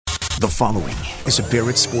The following is a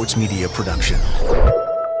Barrett Sports Media production.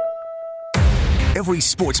 Every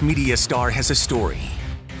sports media star has a story.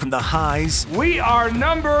 From the highs... We are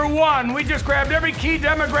number one. We just grabbed every key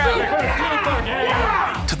demographic.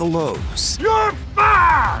 To the lows. You're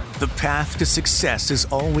fired! The path to success is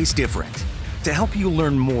always different. To help you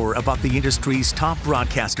learn more about the industry's top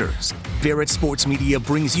broadcasters, Barrett Sports Media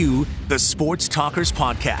brings you the Sports Talkers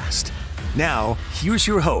Podcast. Now, here's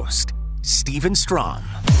your host, Stephen Strom.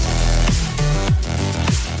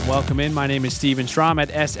 Welcome in. My name is Stephen Strom at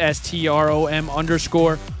SSTROM_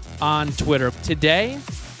 on Twitter. Today,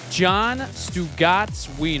 John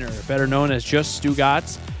Stugotz Wiener, better known as just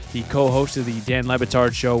Stugotz, the co-host of the Dan Le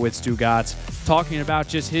Batard Show with Stugotz, talking about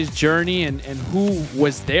just his journey and who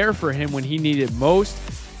was there for him when he needed most,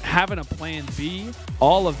 having a plan B,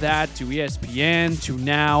 all of that to ESPN, to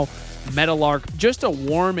now Metalark. Just a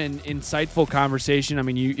warm and insightful conversation. I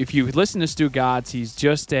mean, if you listen to Stugotz,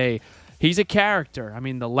 he's a character. I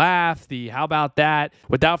mean, the laugh, the how about that.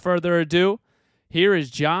 Without further ado, here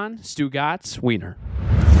is John Stugotz Wiener.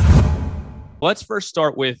 Let's first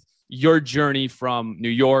start with your journey from New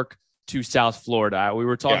York to South Florida. We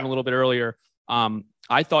were talking a little bit earlier.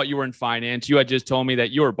 I thought you were in finance. You had just told me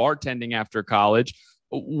that you were bartending after college.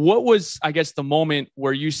 What was, I guess, the moment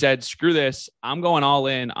where you said, screw this, I'm going all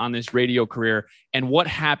in on this radio career? And what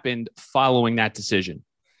happened following that decision?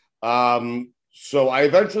 So I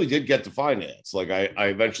eventually did get to finance. Like I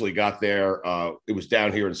eventually got there. It was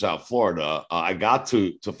down here in South Florida. I got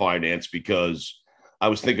to finance because I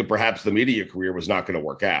was thinking perhaps the media career was not going to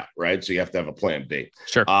work out, right? So you have to have a plan B.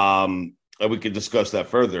 Sure. And we could discuss that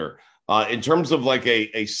further. In terms of like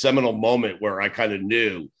a seminal moment where I kind of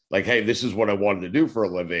knew, like, hey, this is what I wanted to do for a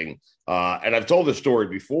living. And I've told this story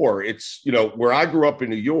before. It's, where I grew up in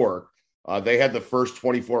New York, they had the first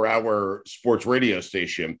 24-hour sports radio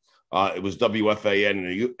station. It was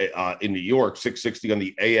WFAN in New York, 660 on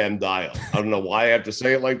the AM dial. I don't know why I have to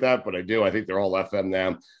say it like that, but I do. I think they're all FM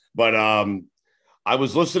now. But I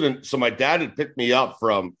was listening. So my dad had picked me up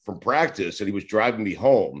from practice, and he was driving me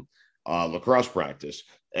home, lacrosse practice.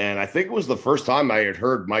 And I think it was the first time I had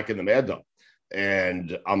heard Mike and the Mad Dog.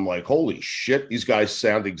 And I'm like, holy shit, these guys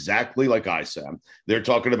sound exactly like I sound. They're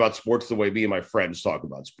talking about sports the way me and my friends talk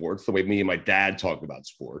about sports, the way me and my dad talk about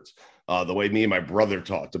sports, the way me and my brother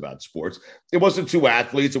talked about sports. It wasn't two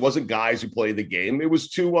athletes. It wasn't guys who played the game. It was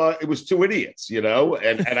two idiots,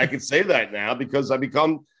 and I can say that now because I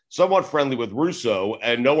become somewhat friendly with Russo,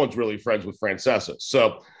 and no one's really friends with Francesa.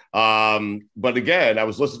 So, but again, I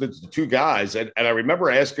was listening to the two guys, and I remember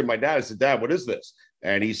asking my dad, I said, Dad, what is this?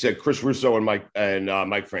 And he said, Chris Russo and Mike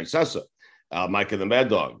Francesa, Mike and the Mad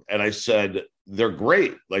Dog. And I said, they're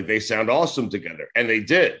great. Like, they sound awesome together. And they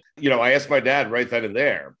did. I asked my dad right then and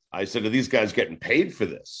there, I said, are these guys getting paid for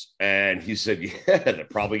this? And he said, yeah, they're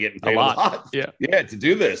probably getting paid a lot. Yeah, to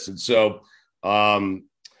do this. And so, my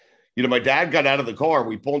dad got out of the car.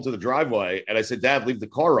 We pulled into the driveway, and I said, Dad, leave the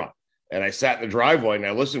car on. And I sat in the driveway, and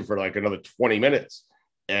I listened for like another 20 minutes.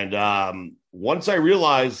 And once I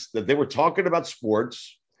realized that they were talking about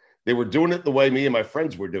sports, they were doing it the way me and my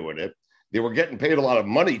friends were doing it. They were getting paid a lot of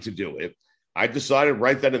money to do it. I decided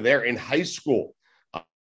right then and there in high school,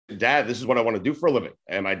 Dad, this is what I want to do for a living.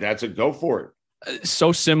 And my dad said, go for it.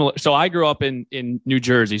 So similar. So I grew up in New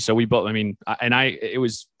Jersey. So we both, it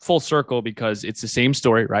was full circle because it's the same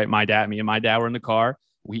story, right? Me and my dad were in the car.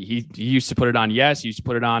 He used to put it on. Yes. He used to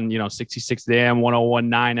put it on, 66 AM,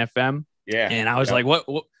 101.9 FM. Yeah. And I was like, what,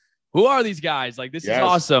 who are these guys? Like, this is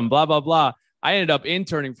awesome. Blah, blah, blah. I ended up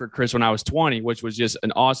interning for Chris when I was 20, which was just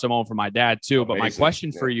an awesome moment for my dad too. Amazing. But my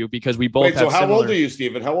question for you, because we both have how old are you,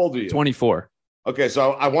 Stephen? How old are you? 24. Okay,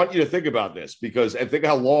 so I want you to think about this and think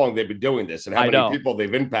how long they've been doing this and how many people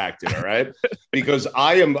they've impacted, all right? Because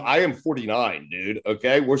I am 49, dude,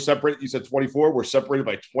 okay? We're separated. You said 24. We're separated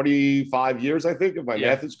by 25 years, I think, if my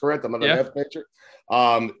math is correct. I'm not a math major.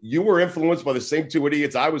 You were influenced by the same two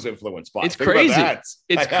idiots I was influenced by. It's crazy.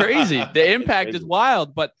 It's crazy. The impact is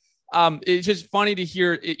wild, but it's just funny to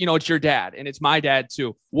hear, it's your dad and it's my dad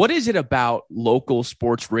too. What is it about local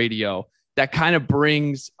sports radio that kind of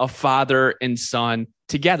brings a father and son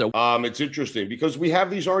together? It's interesting because we have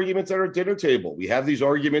these arguments at our dinner table. We have these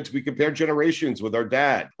arguments. We compare generations with our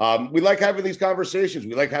dad. We like having these conversations.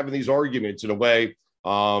 We like having these arguments in a way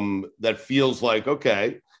that feels like,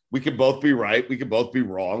 okay, we can both be right. We can both be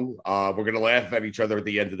wrong. We're going to laugh at each other at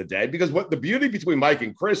the end of the day, because what the beauty between Mike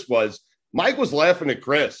and Chris was, Mike was laughing at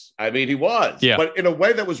Chris. I mean, he was, but in a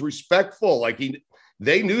way that was respectful. Like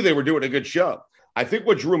they knew they were doing a good show. I think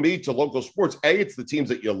what drew me to local sports, it's the teams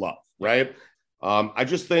that you love, right? I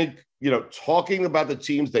just think, talking about the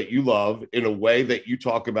teams that you love in a way that you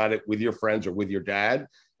talk about it with your friends or with your dad,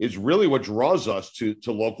 is really what draws us to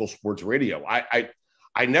local sports radio.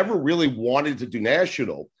 I never really wanted to do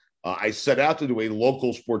national. I set out to do a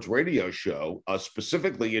local sports radio show,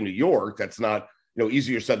 specifically in New York. That's not,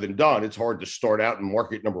 easier said than done. It's hard to start out in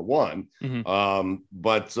market number one.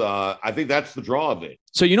 But I think that's the draw of it.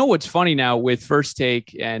 So, what's funny now with First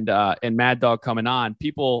Take and Mad Dog coming on,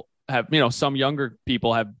 people have, some younger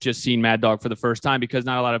people have just seen Mad Dog for the first time, because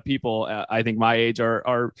not a lot of people, I think my age,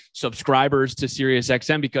 are subscribers to Sirius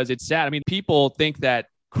XM, because it's sad. I mean, people think that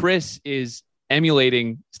Chris is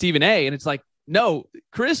emulating Stephen A, and it's like, no,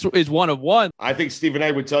 Chris is one of one. I think Stephen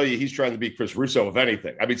A would tell you he's trying to be Chris Russo, if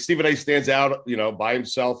anything. I mean, Stephen A stands out, by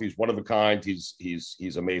himself. He's one of a kind.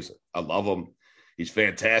 He's amazing. I love him. He's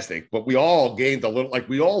fantastic. But we all gained a little,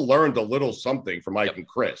 we all learned a little something from Mike and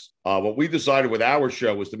Chris. What we decided with our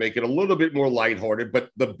show was to make it a little bit more lighthearted, but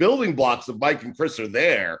the building blocks of Mike and Chris are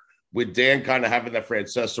there, with Dan kind of having that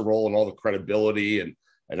Francesa role and all the credibility and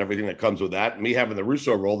everything that comes with that. And me having the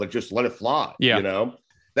Russo role that just let it fly,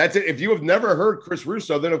 That's it. If you have never heard Chris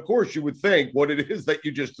Russo, then of course you would think what it is that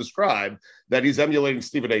you just described, that he's emulating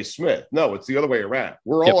Stephen A. Smith. No, it's the other way around.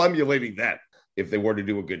 We're all emulating that if they were to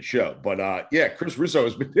do a good show. But Chris Russo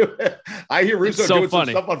has been doing it. I hear Russo doing some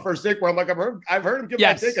stuff on First Take where I'm like, I've heard him give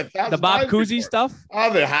my take 1,000 times. The Bob Cousy stuff.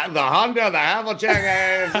 Oh, the Honda, the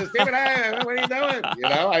Havlicek, Stephen A. What are you doing?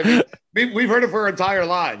 I mean, we've heard it for our entire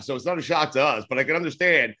lives, so it's not a shock to us. But I can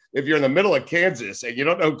understand if you're in the middle of Kansas and you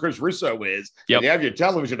don't know who Chris Russo is, and you have your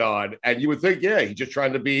television on, and you would think, he's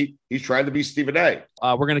trying to be Stephen A.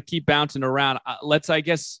 We're gonna keep bouncing around.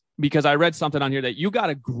 Because I read something on here that you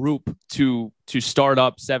got a group to start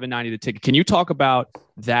up 790 The Ticket. Can you talk about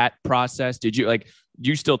that process? Did you do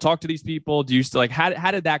you still talk to these people? Do you still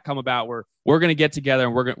how did that come about? Where we're going to get together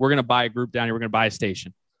and we're going to buy a group down here. We're going to buy a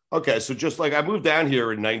station. Okay. So just I moved down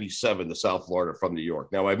here in 97 to South Florida from New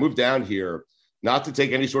York. Now I moved down here not to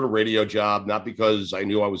take any sort of radio job, not because I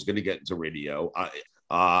knew I was going to get into radio.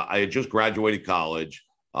 I had just graduated college.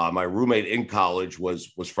 My roommate in college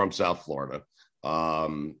was from South Florida.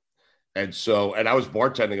 And I was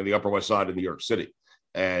bartending on the Upper West Side of New York City,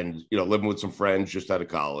 and, living with some friends just out of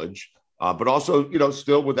college, but also,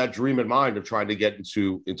 still with that dream in mind of trying to get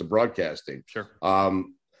into broadcasting. Sure.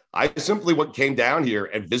 I simply came down here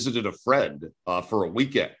and visited a friend for a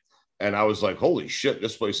weekend, and I was like, holy shit,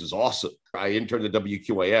 this place is awesome. I interned at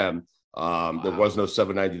WQAM. There was no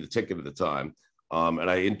 790 The Ticket at the time. And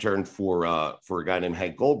I interned for a guy named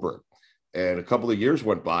Hank Goldberg. And a couple of years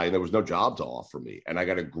went by and there was no job to offer me. And I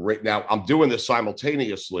got now I'm doing this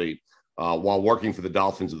simultaneously while working for the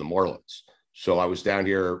Dolphins and the Marlins. So I was down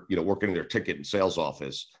here, working in their ticket and sales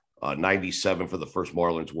office, 97 for the first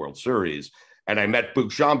Marlins World Series. And I met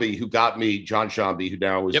Boog Shambi, who got me, John Shambi, who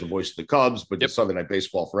now is the voice of the Cubs, but did Sunday Night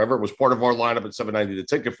Baseball forever, was part of our lineup at 790 The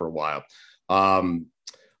Ticket for a while.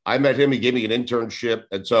 I met him. He gave me an internship.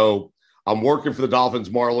 And so I'm working for the Dolphins,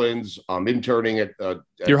 Marlins. I'm interning at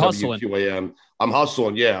You're WQAM. hustling. I'm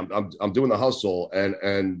hustling. Yeah, I'm doing the hustle,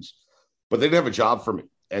 but they didn't have a job for me,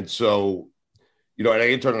 and so and I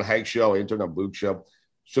interned on Hank's show. I interned on Boog's show.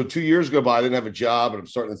 So 2 years go by, I didn't have a job, and I'm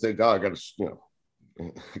starting to think, I got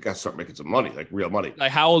to start making some money, like real money.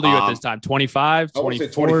 Like, how old are you at this time? 25, 24?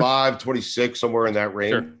 25, 26, somewhere in that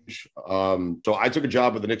range. Sure. So I took a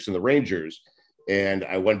job with the Knicks and the Rangers, and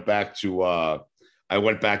I went back to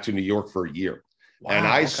New York for a year. Wow, and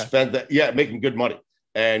I spent that, making good money.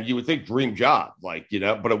 And you would think dream job, but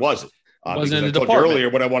it wasn't. Wasn't in the I told you earlier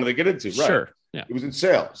what I wanted to get into. Right? Sure. Yeah. It was in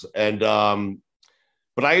sales. And,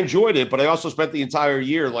 but I enjoyed it. But I also spent the entire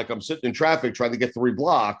year, I'm sitting in traffic trying to get 3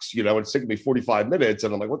 blocks, and it's taking me 45 minutes.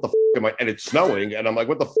 And I'm like, what the f*** am I? And it's snowing. And I'm like,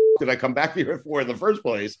 what the f*** did I come back here for in the first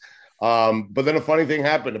place? But then a funny thing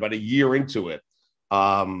happened about a year into it.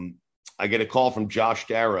 I get a call from Josh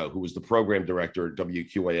Darrow, who was the program director at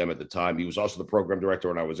WQAM at the time. He was also the program director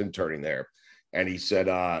when I was interning there. And he said,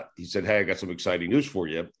 hey, I got some exciting news for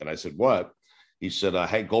you. And I said, what? He said,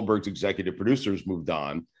 Hank Goldberg's executive producers moved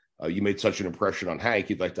on. You made such an impression on Hank,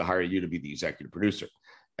 he'd like to hire you to be the executive producer.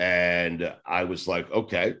 And I was like,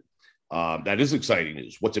 okay, that is exciting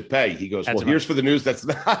news. What's it pay? He goes, here's for the news that's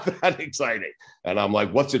not that exciting. And I'm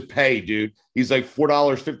like, what's it pay, dude? He's like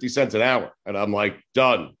 $4.50 an hour. And I'm like,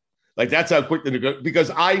 done. That's how quick because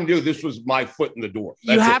I knew this was my foot in the door.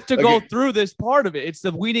 You have to go through this part of it. It's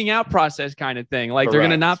the weeding out process kind of thing. They're going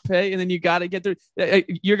to not pay, and then you got to get through.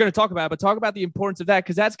 You're going to talk about it, but talk about the importance of that,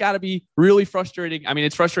 because that's got to be really frustrating. I mean,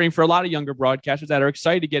 it's frustrating for a lot of younger broadcasters that are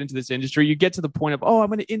excited to get into this industry. You get to the point of, I'm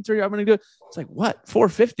going to intern, I'm going to do it. It's like, what?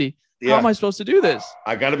 $4.50? How am I supposed to do this?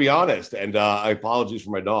 I got to be honest, and apologies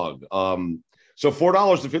for my dog. So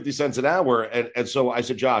 $4.50 an hour. And so I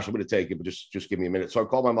said, Josh, I'm going to take it, but just give me a minute. So I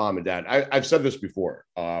called my mom and dad. I've said this before.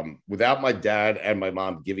 Without my dad and my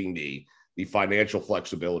mom giving me the financial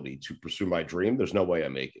flexibility to pursue my dream, there's no way I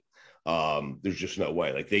make it. There's just no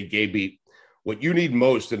way. Like, they gave me what you need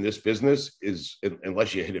most in this business is,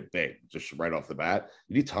 unless you hit it big, just right off the bat,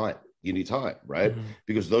 you need time. You need time, right? Mm-hmm.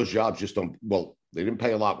 Because those jobs just don't, well, they didn't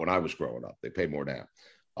pay a lot when I was growing up. They pay more now.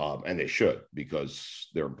 And they should, because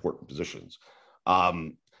they're important positions.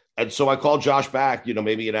 And so I called Josh back,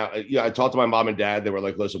 maybe an hour. I talked to my mom and dad. They were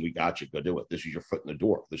like, listen, we got you. Go do it. This is your foot in the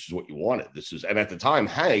door. This is what you wanted. And at the time,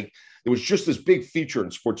 Hank, there was just this big feature in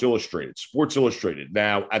Sports Illustrated. Sports Illustrated.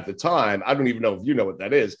 Now, at the time, I don't even know if you know what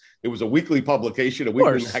that is. It was a weekly publication, a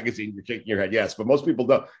weekly magazine. You're shaking your head. Yes, but most people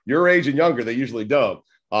don't. Your age and younger, they usually don't.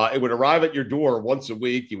 It would arrive at your door once a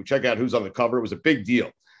week. You would check out who's on the cover. It was a big deal.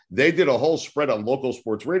 They did a whole spread on local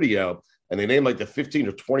sports radio, and they named like the 15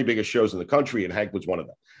 or 20 biggest shows in the country, and Hank was one of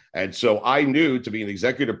them. And so I knew to be an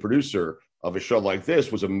executive producer of a show like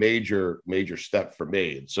this was a major, major step for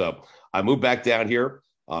me. And so I moved back down here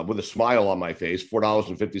with a smile on my face,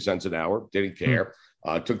 $4.50 an hour, didn't care.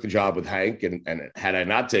 Took the job with Hank, and had I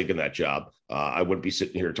not taken that job, I wouldn't be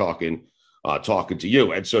sitting here talking to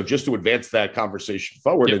you. And so just to advance that conversation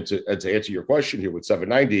forward, and to answer your question here with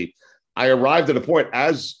 790, I arrived at a point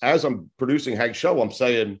as I'm producing Hank's show, I'm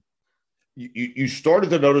saying, you started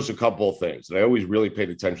to notice a couple of things. And I always really paid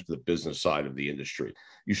attention to the business side of the industry.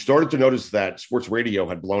 You started to notice that sports radio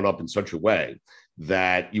had blown up in such a way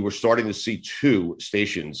that you were starting to see two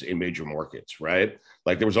stations in major markets, right?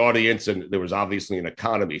 Like, there was audience, and there was obviously an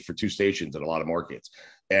economy for two stations in a lot of markets.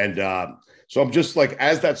 And so I'm just like,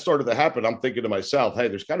 as that started to happen, I'm thinking to myself, hey,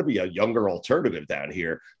 there's got to be a younger alternative down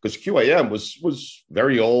here, because QAM was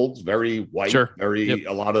very old, very white,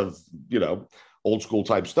 a lot of, old school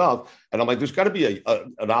type stuff. And I'm like, there's got to be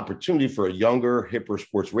an opportunity for a younger, hipper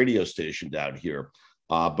sports radio station down here.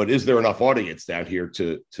 But is there enough audience down here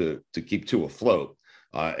to keep two afloat?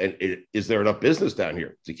 Is there enough business down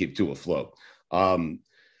here to keep two afloat? And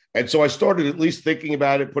so I started at least thinking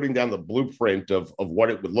about it, putting down the blueprint of what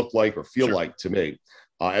it would look like or feel like to me.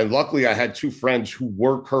 And luckily, I had two friends who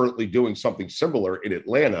were currently doing something similar in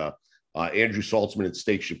Atlanta, Andrew Saltzman and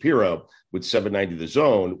Steak Shapiro with 790 The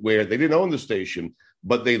Zone, where they didn't own the station,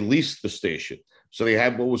 but they leased the station. So they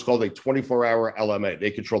had what was called a 24-hour LMA.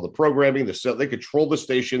 They control the programming, they control the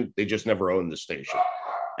station. They just never owned the station.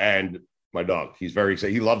 And my dog, he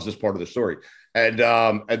loves this part of the story.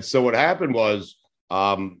 And so what happened was,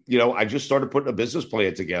 I just started putting a business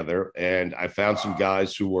plan together, and I found some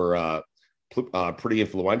guys who were pretty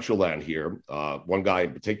influential down here. One guy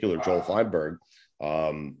in particular, Joel Feinberg,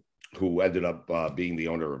 who ended up being the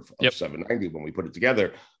owner of 790 when we put it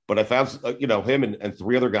together. But I found, him and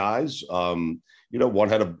three other guys. One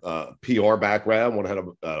had a PR background, one had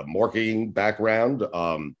a marketing background.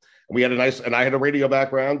 We had and I had a radio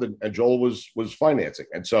background, and Joel was financing.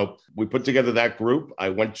 And so we put together that group. I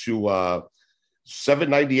went to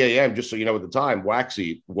 790 AM, just so you know, at the time,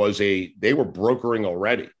 Waxy they were brokering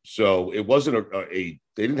already. So it wasn't they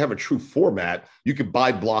didn't have a true format. You could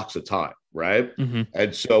buy blocks of time, right? Mm-hmm.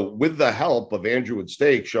 And so with the help of Andrew and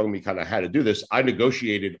Steak showing me kind of how to do this, I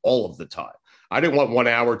negotiated all of the time. I didn't want 1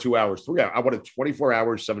 hour, 2 hours, 3 hours. I wanted 24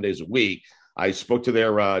 hours, 7 days a week. I spoke to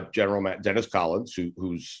their general manager, Dennis Collins,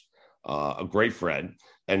 who's a great friend.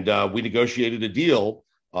 And we negotiated a deal,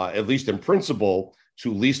 at least in principle,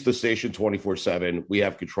 to lease the station 24/7. We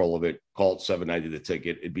have control of it. Call it 790 The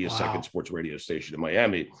Ticket. It'd be a second sports radio station in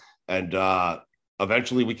Miami. And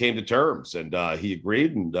eventually we came to terms, and he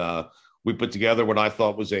agreed. And we put together what I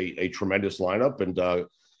thought was a tremendous lineup. And,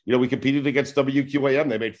 we competed against WQAM.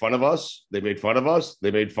 They made fun of us. They made fun of us. They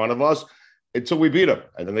made fun of us until we beat them.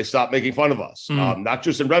 And then they stopped making fun of us, not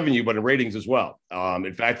just in revenue, but in ratings as well.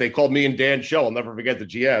 In fact, they called me and Dan Shell. I'll never forget the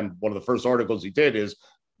GM. One of the first articles he did is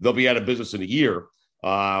they'll be out of business in a year.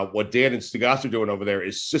 What Dan and Stugotz are doing over there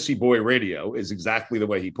is sissy boy radio, is exactly the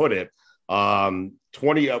way he put it.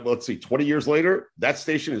 20 years later, that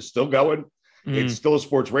station is still going. It's still a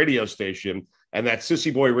sports radio station. And that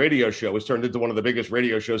sissy boy radio show has turned into one of the biggest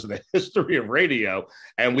radio shows in the history of radio.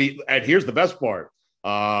 And here's the best part,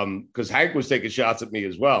 because Hank was taking shots at me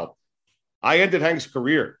as well. I ended Hank's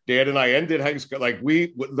career. Dan and I ended Hank's,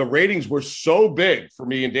 the ratings were so big for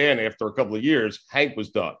me and Dan after a couple of years. Hank was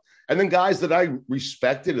done. And then guys that I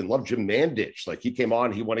respected and loved, Jim Mandich, like he came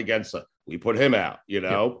on, he went against us. We put him out,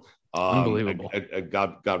 Unbelievable.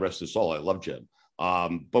 God rest his soul. I love Jim.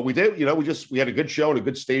 But we did, we had a good show and a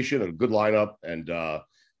good station and a good lineup. And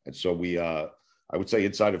so I would say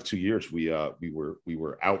inside of 2 years, we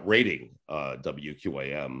were outrating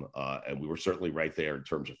WQAM, and we were certainly right there in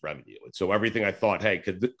terms of revenue. And so everything I thought, hey,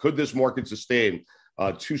 could this market sustain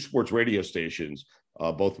two sports radio stations,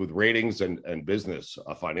 both with ratings and business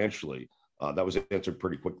financially? That was answered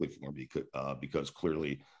pretty quickly for me because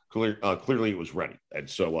clearly it was ready. And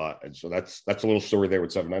so that's a little story there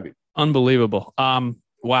with 790. Unbelievable.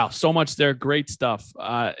 Wow, so much there. Great stuff.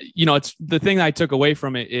 It's the thing that I took away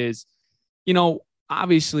from it is,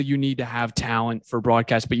 obviously you need to have talent for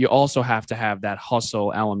broadcast, but you also have to have that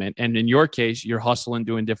hustle element. And in your case, you're hustling,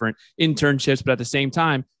 doing different internships, but at the same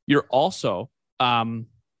time, you're also,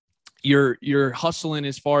 you're hustling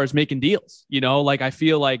as far as making deals. Like I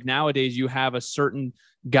feel like nowadays you have a certain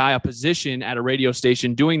guy, a position at a radio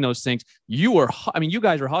station doing those things. You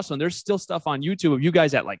guys are hustling. There's still stuff on YouTube of you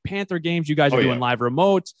guys at like Panther games. You guys are doing live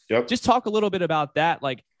remotes. Yep. Just talk a little bit about that.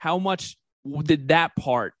 Like how much did that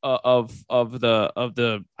part of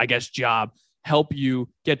the I guess job help you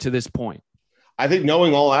get to this point? I think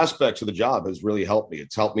knowing all aspects of the job has really helped me.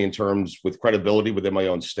 It's helped me in terms with credibility within my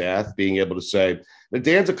own staff, being able to say that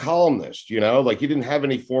Dan's a columnist, like he didn't have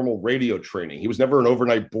any formal radio training. He was never an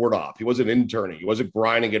overnight board op. He wasn't interning. He wasn't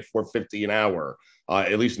grinding at $4.50 an hour,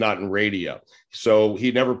 at least not in radio. So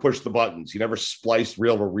he never pushed the buttons. He never spliced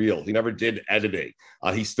reel to reel. He never did editing.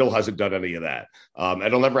 He still hasn't done any of that. And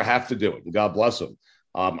he'll never have to do it. And God bless him.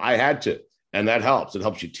 I had to. And that helps. It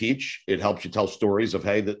helps you teach. It helps you tell stories of,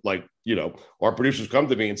 hey, that like, our producers come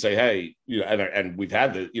to me and say, hey, and we've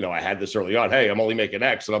had the, I had this early on. Hey, I'm only making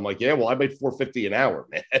X. And I'm like, yeah, well, I made $4.50 an hour,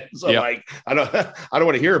 man. So like, I don't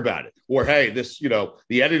want to hear about it. Or, hey, this,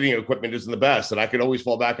 the editing equipment isn't the best. And I can always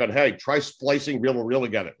fall back on, hey, try splicing reel to reel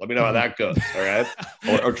together. Let me know how that goes. All right.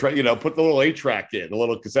 or try, put the little 8-track in, the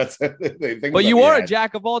little cassettes. But you are a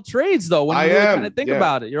jack of all trades, though. When you really kind of think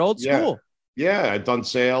about it, you're old school. Yeah, I've done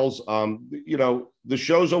sales. The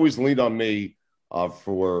show's always leaned on me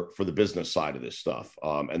for the business side of this stuff,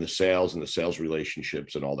 and the sales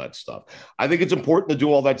relationships and all that stuff. I think it's important to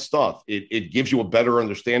do all that stuff. It gives you a better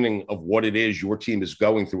understanding of what it is your team is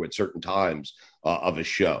going through at certain times of a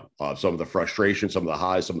show, some of the frustration, some of the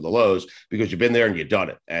highs, some of the lows, because you've been there and you've done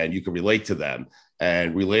it and you can relate to them.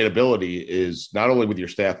 And relatability is not only with your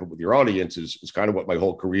staff, but with your audience is kind of what my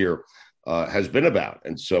whole career has been about.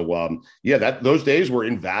 And so, those days were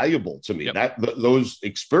invaluable to me. Yep. Those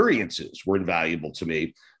experiences were invaluable to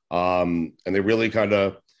me. And they really kind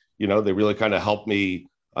of, helped me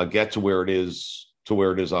get to where it is,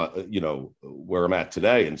 where I'm at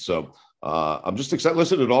today. And so I'm just excited.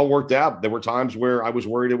 Listen, it all worked out. There were times where I was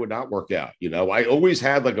worried it would not work out. I always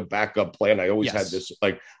had like a backup plan. I always had this,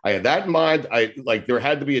 like I had that in mind. There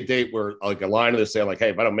had to be a date where like a line of this saying like,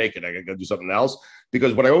 hey, if I don't make it, I gotta go do something else.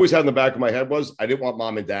 Because what I always had in the back of my head was I didn't want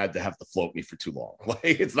mom and dad to have to float me for too long.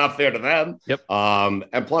 Like it's not fair to them. Yep.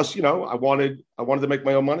 And plus, I wanted to make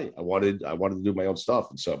my own money. I wanted to do my own stuff.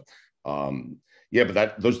 And so, but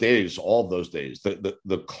all of those days,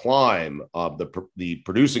 the climb of the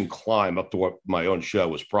producing climb up to my own show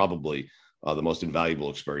was probably the most invaluable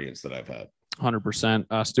experience that I've had. 100%.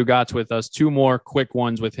 Stugotz with us. Two more quick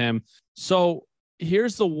ones with him. So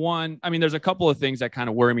here's the one. I mean, there's a couple of things that kind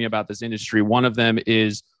of worry me about this industry. One of them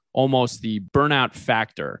is almost the burnout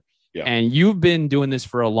factor. Yeah. And you've been doing this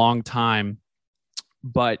for a long time,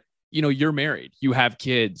 but you're married, you have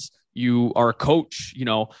kids, you are a coach,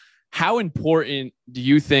 how important do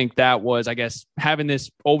you think that was, I guess, having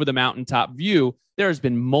this over the mountaintop view? There's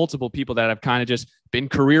been multiple people that have kind of just been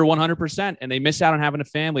career 100% and they miss out on having a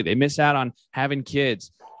family. They miss out on having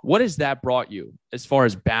kids. What has that brought you as far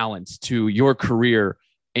as balance to your career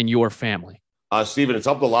and your family? Stephen, it's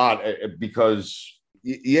helped a lot because,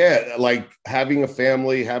 like having a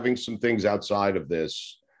family, having some things outside of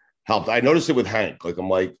this helped. I noticed it with Hank.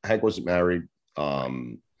 Hank wasn't married.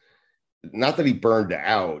 Not that he burned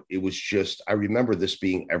out. It was just, I remember this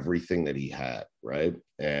being everything that he had, right?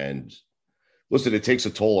 And listen, it takes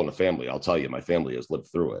a toll on the family. I'll tell you, my family has lived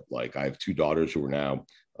through it. Like I have two daughters who are now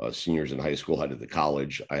seniors in high school, headed to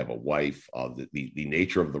college. I have a wife. The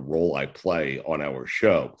nature of the role I play on our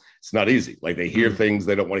show, it's not easy. Like they hear things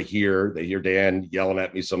they don't want to hear. They hear Dan yelling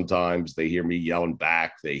at me sometimes. They hear me yelling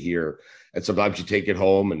back. And sometimes you take it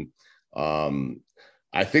home. And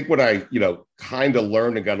I think when I, kind of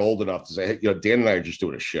learned and got old enough to say, hey, Dan and I are just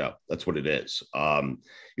doing a show. That's what it is.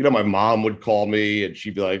 My mom would call me and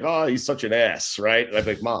she'd be like, oh, he's such an ass, right? And I'd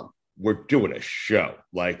be like, Mom, we're doing a show.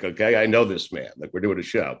 Like, okay, I know this man. Like, we're doing a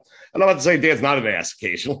show. And I'm not to say Dan's not an ass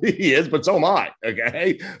occasionally. He is, but so am I.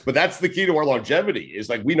 Okay. But that's the key to our longevity is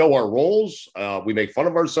like we know our roles. We make fun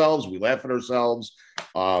of ourselves. We laugh at ourselves.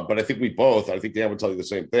 But I think I think Dan would tell you the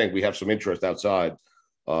same thing. We have some interest outside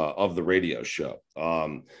of the radio show.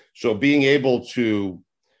 So being able to,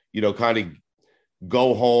 kind of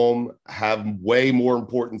go home, have way more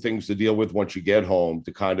important things to deal with once you get home,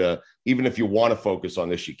 to kind of, even if you want to focus on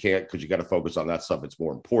this, you can't, because you got to focus on that stuff. It's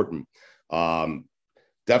more important.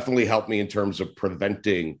 Definitely helped me in terms of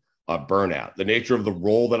preventing burnout. The nature of the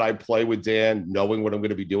role that I play with Dan, knowing what I'm going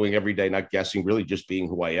to be doing every day, not guessing, really just being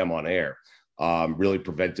who I am on air, really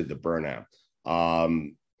prevented the burnout.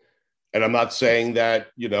 And I'm not saying that,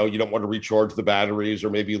 you don't want to recharge the batteries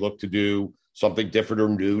or maybe look to do something different or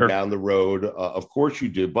new down the road. Of course you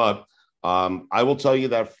do. But I will tell you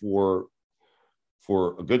that for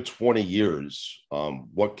a good 20 years,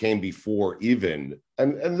 what came before even,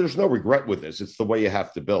 and there's no regret with this, it's the way you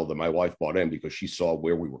have to build. And my wife bought in because she saw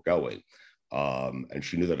where we were going. And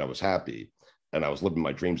she knew that I was happy and I was living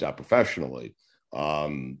my dreams out professionally.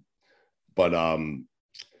 So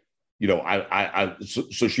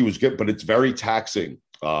she was good, but it's very taxing.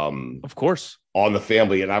 Of course. On the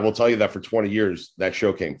family. And I will tell you that for 20 years, that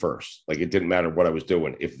show came first. Like, it didn't matter what I was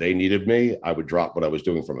doing. If they needed me, I would drop what I was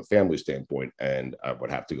doing from a family standpoint and I would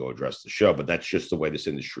have to go address the show. But that's just the way this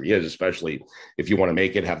industry is, especially if you want to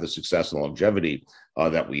make it, have the success and longevity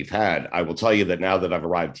that we've had. I will tell you that now that I've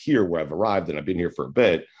arrived here where I've arrived and I've been here for a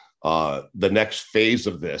bit, the next phase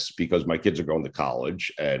of this, because my kids are going to college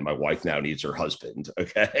and my wife now needs her husband.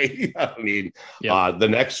 Okay. I mean,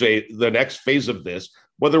 the next phase of this,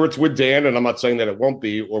 whether it's with Dan, and I'm not saying that it won't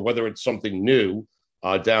be, or whether it's something new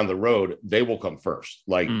down the road, they will come first.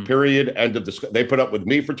 Like, period, end of discussion. They put up with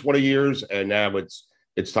me for 20 years and now it's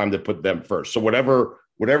time to put them first. So whatever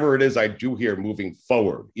it is I do here moving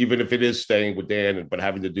forward, even if it is staying with Dan, but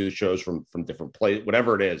having to do shows from different places,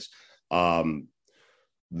 whatever it is, the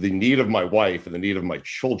need of my wife and the need of my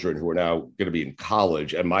children who are now going to be in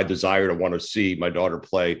college, and my desire to want to see my daughter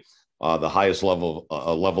play the highest level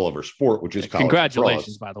of her sport, which is college.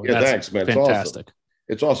 Congratulations, by the way. Yeah, thanks, man. Fantastic.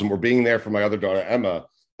 It's awesome. We're being there for my other daughter, Emma,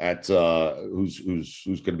 at who's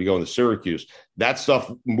going to be going to Syracuse. That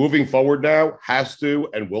stuff moving forward now has to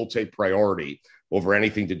and will take priority over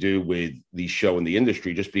anything to do with the show in the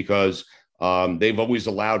industry, just because they've always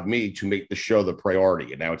allowed me to make the show the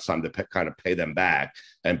priority. And now it's time to kind of pay them back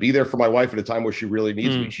and be there for my wife at a time where she really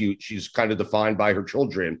needs me. She's kind of defined by her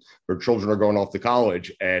children. Her children are going off to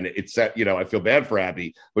college, and it's that, I feel bad for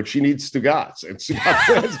Abby, but she needs Stugotz, and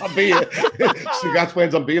Stugotz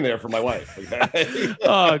plans on being there for my wife. Okay?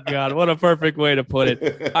 Oh God, what a perfect way to put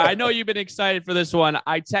it. I know you've been excited for this one.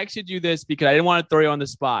 I texted you this because I didn't want to throw you on the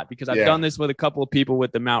spot, because I've done this with a couple of people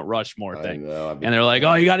with the Mount Rushmore thing. And they're like,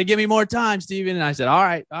 "Oh, you got to give me more time, Stephen." And I said, all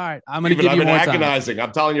right. I'm going to give you more time. I've been agonizing.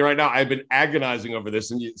 I'm telling you right now, I've been agonizing over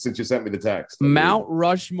this since you sent me the text. Mount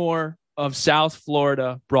Rushmore of South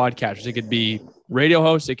Florida broadcasters. It could be radio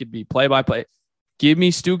hosts. It could be play-by-play. Give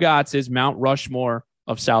me Stugotz's Mount Rushmore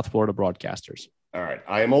of South Florida broadcasters. All right.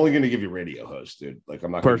 I am only going to give you radio hosts, dude. Like,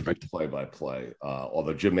 I'm not going to do play-by-play.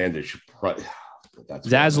 Although Jim Mandich,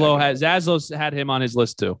 Zaslow's had him on his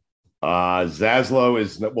list too.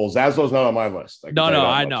 Zaslow's not on my list.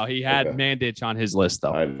 I know. He had Mandich on his list,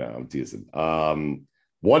 though. I know. I'm teasing.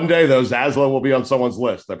 One day, though, Zaslow will be on someone's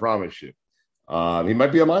list. I promise you. He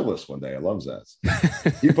might be on my list one day. I love Zaz.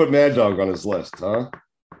 He put Mad Dog on his list, huh?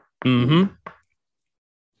 Mm-hmm.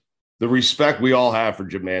 The respect we all have for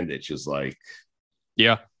Jim Mandich is like,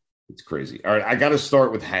 it's crazy. All right, I got to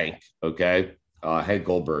start with Hank. Okay, Hank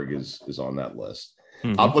Goldberg is on that list.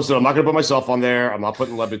 Mm-hmm. Listen, I'm not going to put myself on there. I'm not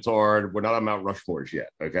putting Levitard. We're not on Mount Rushmore's yet.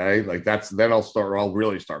 Okay, like then I'll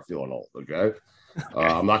really start feeling old. Okay.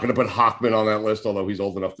 I'm not going to put Hockman on that list, although he's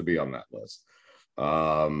old enough to be on that list.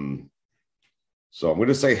 So I'm going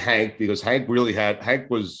to say Hank, because Hank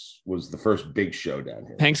was the first big show down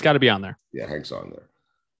here. Hank's got to be on there. Yeah, Hank's on there.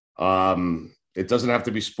 It doesn't have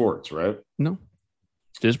to be sports, right? No,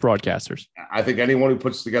 just broadcasters. I think anyone who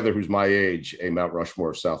puts together, who's my age, a Mount Rushmore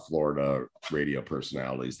of South Florida radio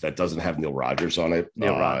personalities that doesn't have Neil Rogers on it,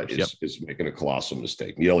 is making a colossal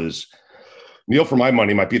mistake. Neil, for my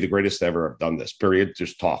money, might be the greatest to ever have done this, period.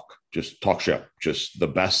 Just talk show, just the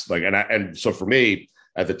best. Like, and so for me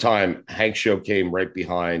at the time, Hank's show came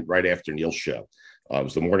right after Neil's show. It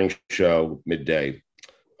was the morning show, midday,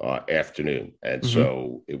 afternoon. And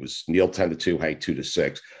so it was Neil 10 to 2, Hank 2 to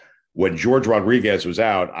 6. When George Rodriguez was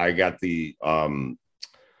out, I had the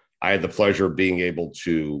pleasure of being able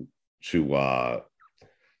to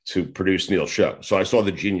produce Neil's show. So I saw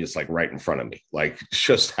the genius like right in front of me, like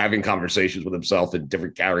just having conversations with himself and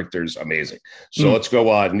different characters. Amazing. So let's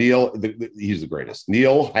go. Neil, he's the greatest.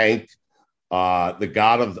 Neil, Hank, the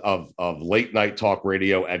god of late night talk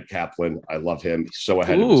radio, Ed Kaplan. I love him. He's so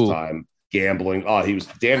ahead of his time. Gambling.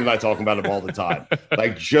 Dan and I talking about him all the time.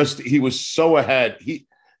 Like, he was so ahead.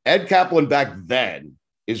 Ed Kaplan back then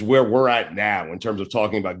is where we're at now in terms of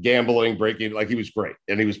talking about gambling, breaking. Like, he was great,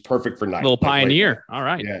 and he was perfect for night. Little pioneer. All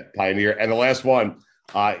right. Yeah, pioneer. And the last one,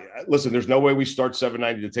 listen, there's no way we start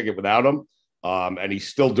 790 the ticket without him. And he's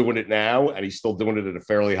still doing it now, and he's still doing it at a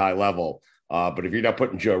fairly high level. But if you're not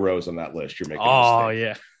putting Joe Rose on that list, you're making a mistake.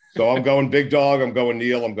 Yeah. So I'm going Big Dog. I'm going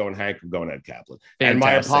Neil. I'm going Hank. I'm going Ed Kaplan.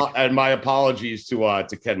 Fantastic. And my apologies to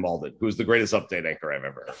Ken Malden, who's the greatest update anchor I've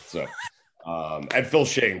ever heard. So, and Phil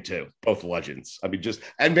Shane too, both legends. I mean,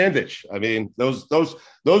 and Mandich. I mean, those are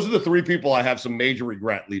the three people I have some major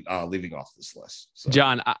regret leaving off this list. So,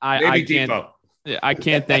 John, I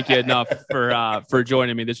can't thank you enough for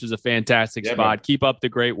joining me. This was a fantastic spot. Man. Keep up the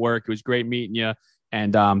great work. It was great meeting you.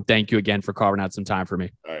 And thank you again for carving out some time for me.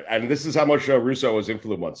 All right. And this is how much Russo has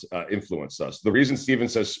influenced us. The reason Steven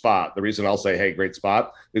says spot, the reason I'll say, hey, great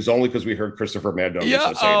spot, is only because we heard Christopher Mando say it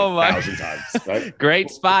 1,000 times. Right? Great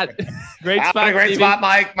spot. Great spot. A great spot,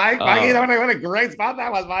 Mike. Mike, you know what a great spot that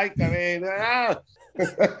was, Mike. I mean,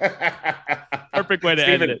 perfect way to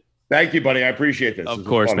end it. Thank you, buddy. I appreciate this. Of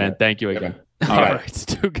course, man. Thank you again. All right.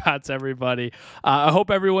 Stugotz, everybody. I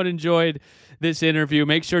hope everyone enjoyed this interview.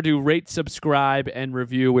 Make sure to rate, subscribe, and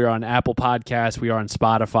review. We're on Apple Podcasts. We are on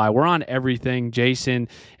Spotify. We're on everything. Jason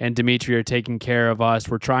and Dimitri are taking care of us.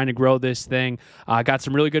 We're trying to grow this thing. Got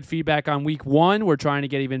some really good feedback on week 1. We're trying to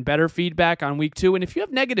get even better feedback on week 2. And if you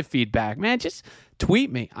have negative feedback, man, just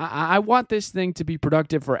tweet me. I want this thing to be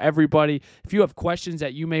productive for everybody. If you have questions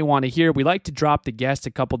that you may want to hear, we like to drop the guest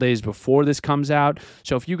a couple days before this comes out.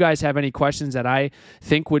 So if you guys have any questions that I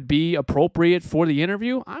think would be appropriate for the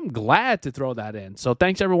interview, I'm glad to throw that in. So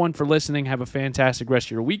thanks everyone for listening. Have a fantastic rest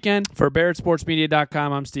of your weekend. For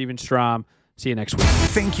BarrettSportsMedia.com, I'm Steven Strom. See you next week.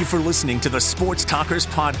 Thank you for listening to the Sports Talkers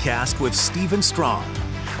podcast with Steven Strom.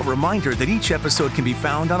 A reminder that each episode can be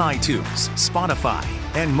found on iTunes, Spotify,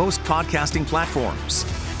 and most podcasting platforms.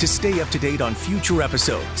 To stay up to date on future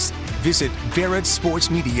episodes, visit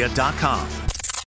BarrettSportsMedia.com.